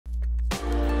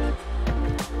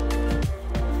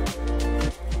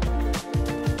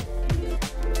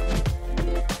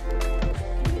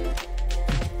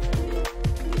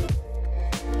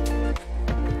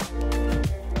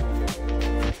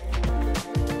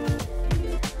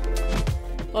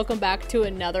Welcome back to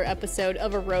another episode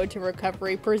of A Road to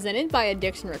Recovery presented by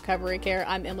Addiction Recovery Care.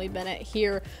 I'm Emily Bennett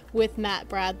here with Matt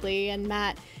Bradley. And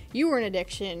Matt, you were in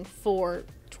addiction for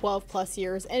 12 plus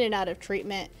years in and out of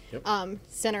treatment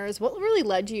centers. What really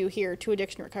led you here to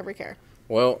Addiction Recovery Care?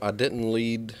 Well, I didn't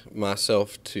lead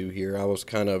myself to here. I was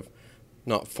kind of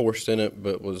not forced in it,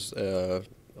 but was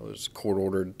court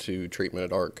ordered to treatment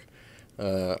at ARC.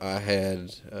 I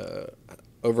had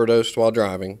overdosed while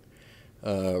driving,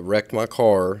 wrecked my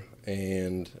car,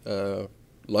 and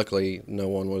luckily no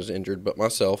one was injured but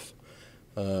myself,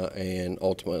 and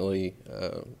ultimately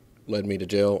led me to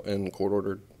jail and court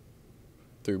ordered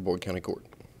through Boyd County Court.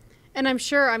 And I'm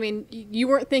sure, I mean, you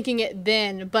weren't thinking it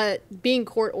then, but being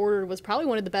court ordered was probably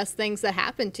one of the best things that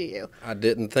happened to you. I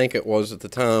didn't think it was at the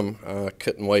time. I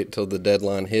couldn't wait till the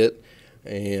deadline hit,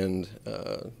 and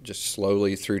just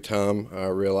slowly through time I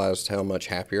realized how much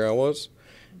happier I was,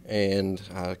 and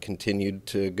I continued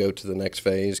to go to the next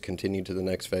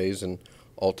phase, and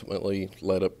ultimately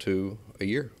led up to a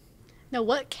year. Now,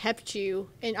 what kept you,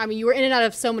 and I mean, you were in and out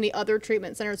of so many other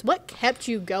treatment centers, what kept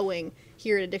you going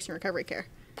here at Addiction Recovery Care?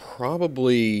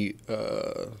 Probably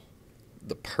the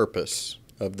purpose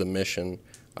of the mission,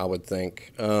 I would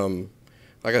think.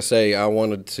 Like I say, I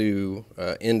wanted to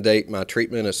end date my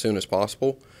treatment as soon as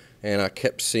possible, and I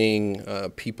kept seeing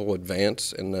people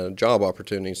advance in the job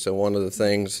opportunities. So one of the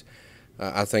things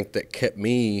I think that kept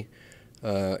me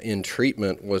in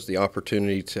treatment was the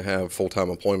opportunity to have full-time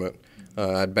employment.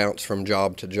 I'd bounced from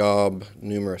job to job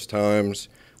numerous times,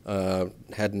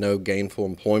 had no gainful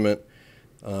employment.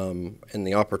 And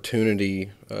the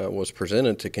opportunity was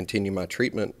presented to continue my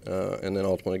treatment and then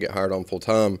ultimately get hired on full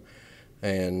time,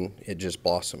 and it just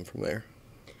blossomed from there.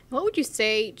 What would you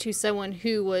say to someone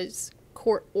who was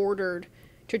court ordered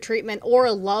to treatment, or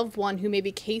a loved one who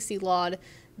maybe Casey lawed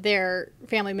their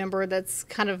family member that's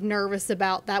kind of nervous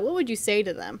about that? What would you say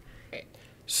to them?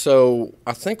 So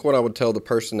I think what I would tell the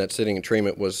person that's sitting in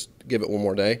treatment was give it one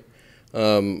more day.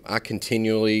 I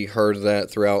continually heard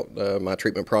that throughout my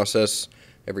treatment process.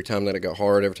 Every time that it got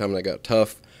hard, every time that it got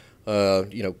tough,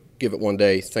 give it one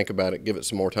day, think about it, give it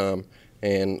some more time.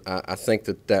 And I think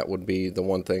that would be the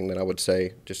one thing that I would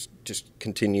say. Just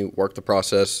continue, work the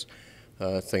process,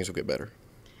 things will get better.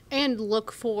 And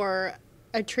look for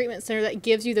a treatment center that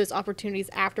gives you those opportunities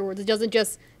afterwards. It doesn't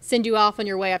just send you off on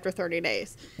your way after 30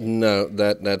 days. No,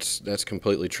 that's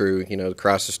completely true. The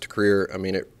crisis to career, I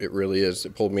mean, it really is.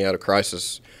 It pulled me out of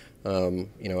crisis. I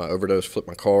overdosed, flipped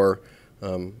my car.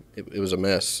 It was a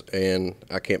mess, and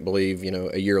I can't believe,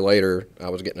 a year later I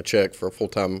was getting a check for a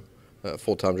full-time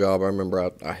job. I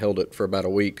remember I held it for about a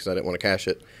week because I didn't want to cash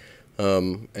it.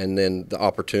 And then the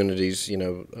opportunities,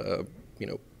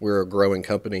 we're a growing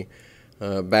company.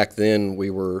 Back then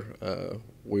we were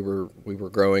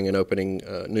growing and opening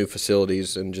new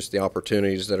facilities, and just the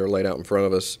opportunities that are laid out in front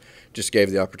of us just gave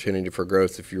the opportunity for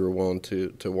growth if you were willing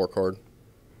to work hard.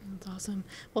 That's awesome.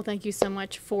 Well, thank you so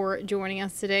much for joining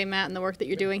us today, Matt, and the work that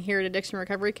you're doing here at Addiction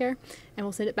Recovery Care. And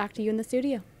we'll send it back to you in the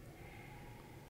studio.